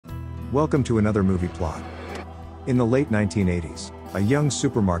Welcome to another movie plot. In the late 1980s, a young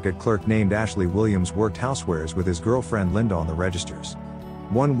supermarket clerk named Ashley Williams worked housewares with his girlfriend Linda on the registers.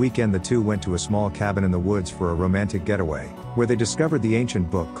 One weekend the two went to a small cabin in the woods for a romantic getaway, where they discovered the ancient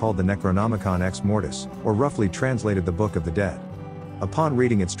book called the Necronomicon Ex Mortis, or roughly translated the Book of the Dead. Upon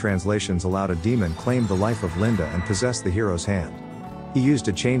reading its translations aloud, a demon claimed the life of Linda and possessed the hero's hand. He used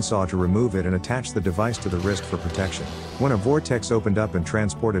a chainsaw to remove it and attach the device to the wrist for protection, when a vortex opened up and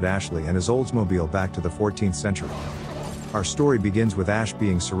transported Ashley and his Oldsmobile back to the 14th century. Our story begins with Ash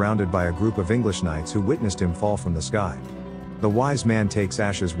being surrounded by a group of English knights who witnessed him fall from the sky. The wise man takes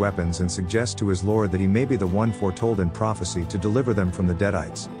Ash's weapons and suggests to his lord that he may be the one foretold in prophecy to deliver them from the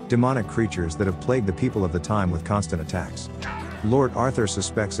Deadites, demonic creatures that have plagued the people of the time with constant attacks. Lord Arthur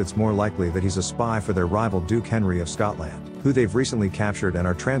suspects it's more likely that he's a spy for their rival Duke Henry of Scotland, who they've recently captured and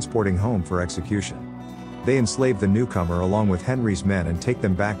are transporting home for execution. They enslave the newcomer along with Henry's men and take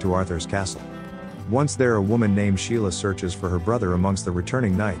them back to Arthur's castle. Once there, a woman named Sheila searches for her brother amongst the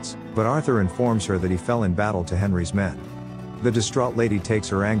returning knights, but Arthur informs her that he fell in battle to Henry's men. The distraught lady takes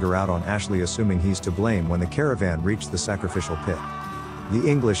her anger out on Ashley, assuming he's to blame when the caravan reached the sacrificial pit. The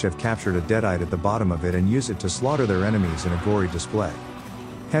English have captured a Deadite at the bottom of it and use it to slaughter their enemies in a gory display.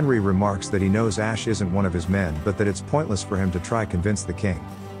 Henry remarks that he knows Ash isn't one of his men, but that it's pointless for him to try convince the king.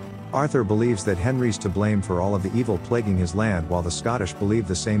 Arthur believes that Henry's to blame for all of the evil plaguing his land, while the Scottish believe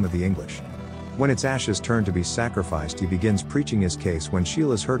the same of the English. When it's Ash's turn to be sacrificed, he begins preaching his case when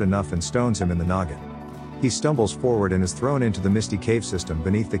Sheila's heard enough and stones him in the noggin. He stumbles forward and is thrown into the misty cave system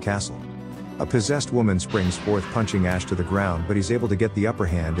beneath the castle. A possessed woman springs forth, punching Ash to the ground, but he's able to get the upper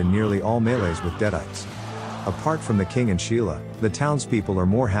hand in nearly all melees with Deadites. Apart from the king and Sheila, the townspeople are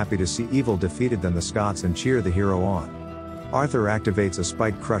more happy to see evil defeated than the Scots and cheer the hero on. Arthur activates a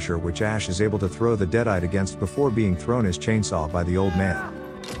spike crusher which Ash is able to throw the Deadite against before being thrown his chainsaw by the old man.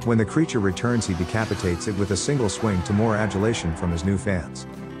 When the creature returns, he decapitates it with a single swing to more adulation from his new fans.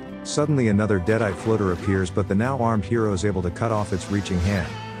 Suddenly another Deadite floater appears, but the now armed hero is able to cut off its reaching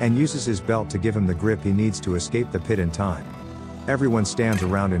hand, and uses his belt to give him the grip he needs to escape the pit in time. Everyone stands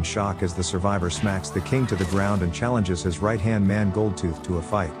around in shock as the survivor smacks the king to the ground and challenges his right-hand man Goldtooth to a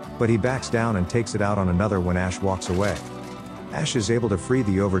fight, but he backs down and takes it out on another when Ash walks away. Ash is able to free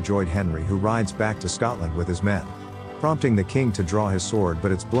the overjoyed Henry, who rides back to Scotland with his men, prompting the king to draw his sword,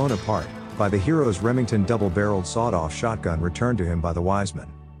 but it's blown apart by the hero's Remington double-barreled sawed-off shotgun returned to him by the wise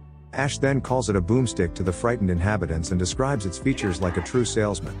men. Ash then calls it a boomstick to the frightened inhabitants and describes its features like a true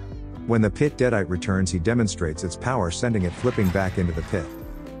salesman. When the pit Deadite returns, he demonstrates its power, sending it flipping back into the pit.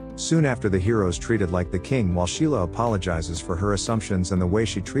 Soon after, the hero's treated like the king, while Sheila apologizes for her assumptions and the way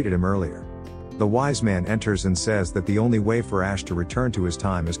she treated him earlier. The wise man enters and says that the only way for Ash to return to his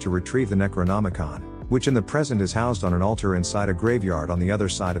time is to retrieve the Necronomicon, which in the present is housed on an altar inside a graveyard on the other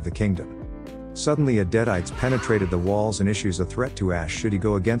side of the kingdom. Suddenly a Deadite's penetrated the walls and issues a threat to Ash should he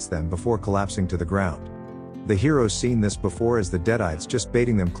go against them before collapsing to the ground. The hero's seen this before, as the Deadite's just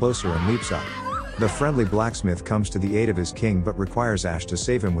baiting them closer, and leaps up. The friendly blacksmith comes to the aid of his king but requires Ash to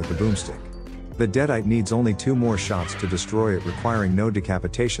save him with the boomstick. The Deadite needs only 2 more shots to destroy it, requiring no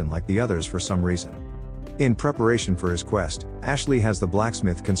decapitation like the others for some reason. In preparation for his quest, Ashley has the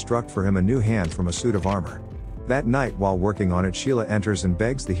blacksmith construct for him a new hand from a suit of armor. That night, while working on it, Sheila enters and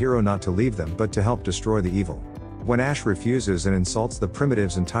begs the hero not to leave them but to help destroy the evil. When Ash refuses and insults the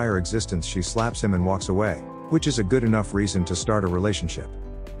primitive's entire existence, she slaps him and walks away, which is a good enough reason to start a relationship.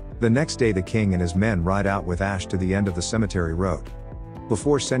 The next day, the king and his men ride out with Ash to the end of the cemetery road.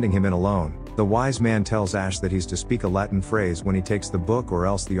 Before sending him in alone, the wise man tells Ash that he's to speak a Latin phrase when he takes the book, or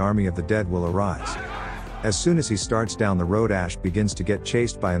else the army of the dead will arise. As soon as he starts down the road, Ash begins to get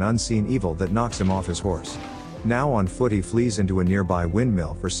chased by an unseen evil that knocks him off his horse. Now on foot, he flees into a nearby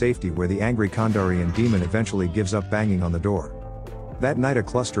windmill for safety, where the angry Kandarian demon eventually gives up banging on the door. That night, a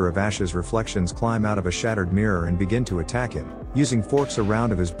cluster of Ash's reflections climb out of a shattered mirror and begin to attack him, using forks a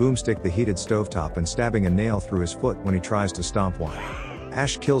round of his boomstick, the heated stovetop, and stabbing a nail through his foot when he tries to stomp one.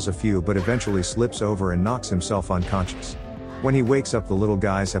 Ash kills a few but eventually slips over and knocks himself unconscious. When he wakes up, the little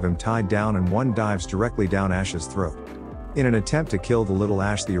guys have him tied down and one dives directly down Ash's throat. In an attempt to kill the little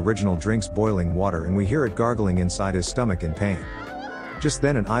Ash, the original drinks boiling water and we hear it gargling inside his stomach in pain. Just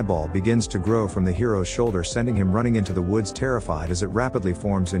then an eyeball begins to grow from the hero's shoulder, sending him running into the woods terrified as it rapidly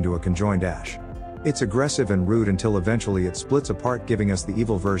forms into a conjoined Ash. It's aggressive and rude until eventually it splits apart, giving us the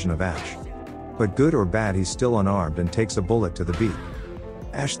evil version of Ash. But good or bad, he's still unarmed and takes a bullet to the beat.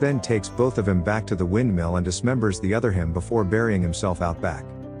 Ash then takes both of him back to the windmill and dismembers the other him before burying himself out back.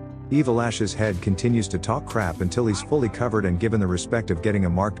 Evil Ash's head continues to talk crap until he's fully covered and given the respect of getting a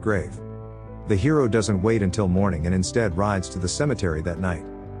marked grave. The hero doesn't wait until morning and instead rides to the cemetery that night.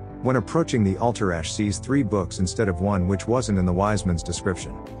 When approaching the altar, Ash sees 3 books instead of 1, which wasn't in the wise man's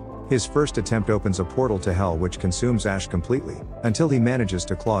description. His first attempt opens a portal to hell which consumes Ash completely, until he manages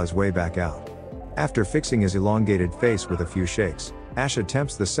to claw his way back out. After fixing his elongated face with a few shakes, Ash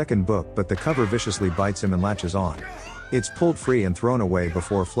attempts the second book, but the cover viciously bites him and latches on. It's pulled free and thrown away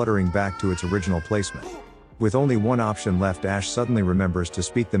before fluttering back to its original placement. With only one option left, Ash suddenly remembers to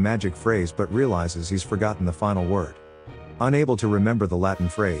speak the magic phrase but realizes he's forgotten the final word. Unable to remember the Latin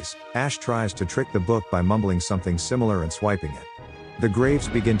phrase, Ash tries to trick the book by mumbling something similar and swiping it. The graves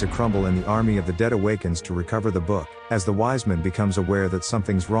begin to crumble and the army of the dead awakens to recover the book, as the wise man becomes aware that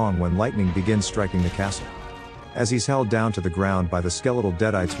something's wrong when lightning begins striking the castle. As he's held down to the ground by the skeletal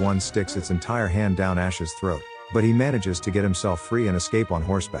Deadites, one sticks its entire hand down Ash's throat, but he manages to get himself free and escape on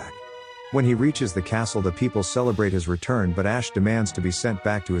horseback. When he reaches the castle, the people celebrate his return, but Ash demands to be sent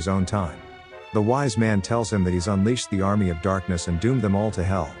back to his own time. The wise man tells him that he's unleashed the army of darkness and doomed them all to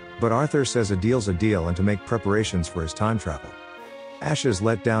hell, but Arthur says a deal's a deal and to make preparations for his time travel. Ash has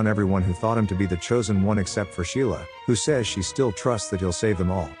let down everyone who thought him to be the chosen one except for Sheila, who says she still trusts that he'll save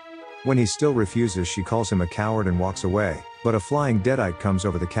them all. When he still refuses, she calls him a coward and walks away, but a flying Deadite comes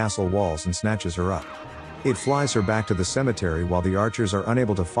over the castle walls and snatches her up. It flies her back to the cemetery while the archers are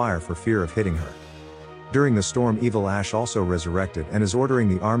unable to fire for fear of hitting her. During the storm, evil Ash also resurrected and is ordering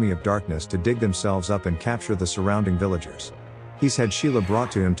the army of darkness to dig themselves up and capture the surrounding villagers. He's had Sheila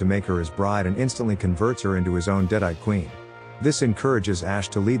brought to him to make her his bride and instantly converts her into his own Deadite queen. This encourages Ash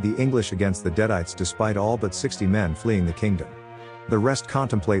to lead the English against the Deadites despite all but 60 men fleeing the kingdom. The rest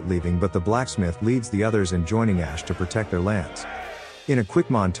contemplate leaving, but the blacksmith leads the others in joining Ash to protect their lands. In a quick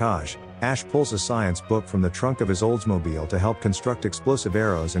montage, Ash pulls a science book from the trunk of his Oldsmobile to help construct explosive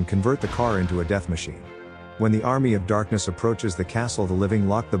arrows and convert the car into a death machine. When the army of darkness approaches the castle, the living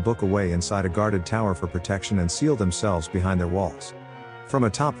lock the book away inside a guarded tower for protection and seal themselves behind their walls. From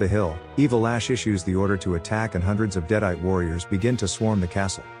atop the hill, evil Ash issues the order to attack and hundreds of Deadite warriors begin to swarm the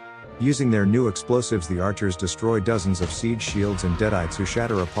castle. Using their new explosives, the archers destroy dozens of siege shields and Deadites who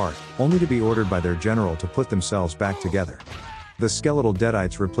shatter apart, only to be ordered by their general to put themselves back together. The skeletal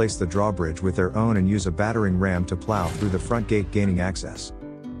Deadites replace the drawbridge with their own and use a battering ram to plow through the front gate, gaining access.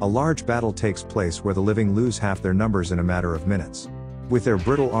 A large battle takes place where the living lose half their numbers in a matter of minutes. With their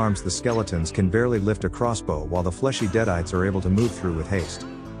brittle arms, the skeletons can barely lift a crossbow, while the fleshy Deadites are able to move through with haste.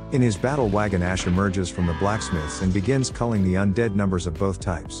 In his battle wagon, Ash emerges from the blacksmiths and begins culling the undead numbers of both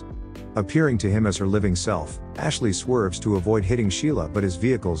types. Appearing to him as her living self, Ashley swerves to avoid hitting Sheila, but his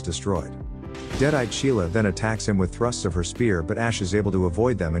vehicle's destroyed. Deadite Sheila then attacks him with thrusts of her spear, but Ash is able to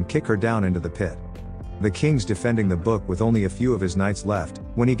avoid them and kick her down into the pit. The king's defending the book with only a few of his knights left,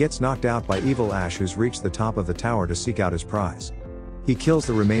 when he gets knocked out by evil Ash, who's reached the top of the tower to seek out his prize. He kills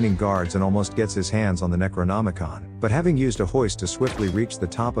the remaining guards and almost gets his hands on the Necronomicon, but having used a hoist to swiftly reach the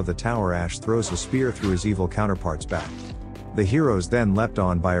top of the tower, Ash throws a spear through his evil counterpart's back. The heroes then leapt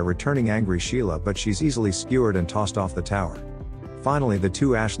on by a returning angry Sheila, but she's easily skewered and tossed off the tower. Finally, the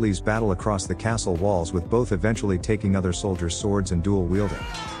two Ashleys battle across the castle walls, with both eventually taking other soldiers' swords and dual wielding.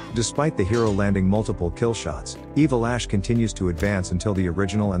 Despite the hero landing multiple kill shots, evil Ash continues to advance until the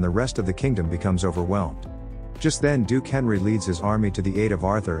original and the rest of the kingdom becomes overwhelmed. Just then, Duke Henry leads his army to the aid of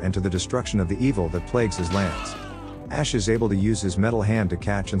Arthur and to the destruction of the evil that plagues his lands. Ash is able to use his metal hand to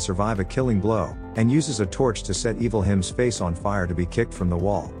catch and survive a killing blow, and uses a torch to set evil him's face on fire to be kicked from the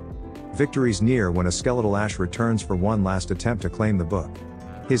wall. Victory's near when a skeletal Ash returns for one last attempt to claim the book.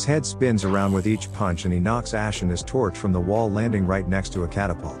 His head spins around with each punch and he knocks Ash and his torch from the wall, landing right next to a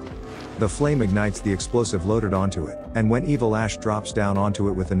catapult. The flame ignites the explosive loaded onto it, and when evil Ash drops down onto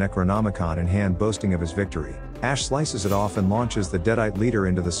it with the Necronomicon in hand, boasting of his victory, Ash slices it off and launches the Deadite leader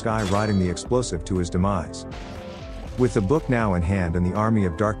into the sky, riding the explosive to his demise. With the book now in hand and the army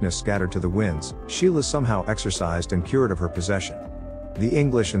of darkness scattered to the winds, Sheila somehow exorcised and cured of her possession. The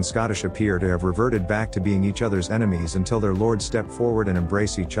English and Scottish appear to have reverted back to being each other's enemies until their lords step forward and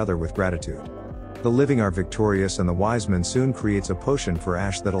embrace each other with gratitude. The living are victorious, and the wise man soon creates a potion for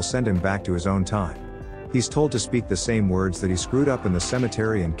Ash that'll send him back to his own time. He's told to speak the same words that he screwed up in the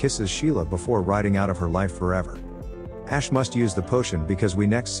cemetery and kisses Sheila before riding out of her life forever. Ash must use the potion because we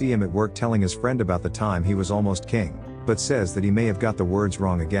next see him at work telling his friend about the time he was almost king, but says that he may have got the words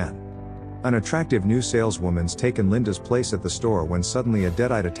wrong again. An attractive new saleswoman's taken Linda's place at the store when suddenly a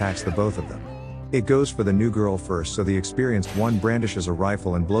Deadite attacks the both of them. It goes for the new girl first, so the experienced one brandishes a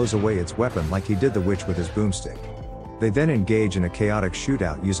rifle and blows away its weapon like he did the witch with his boomstick. They then engage in a chaotic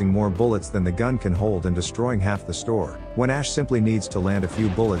shootout using more bullets than the gun can hold and destroying half the store, when Ash simply needs to land a few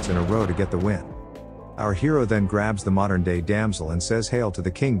bullets in a row to get the win. Our hero then grabs the modern-day damsel and says hail to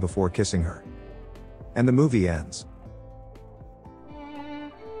the king before kissing her. And the movie ends.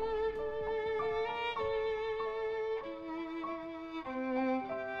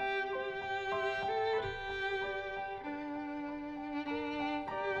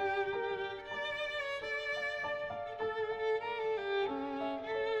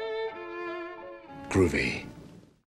 Groovy.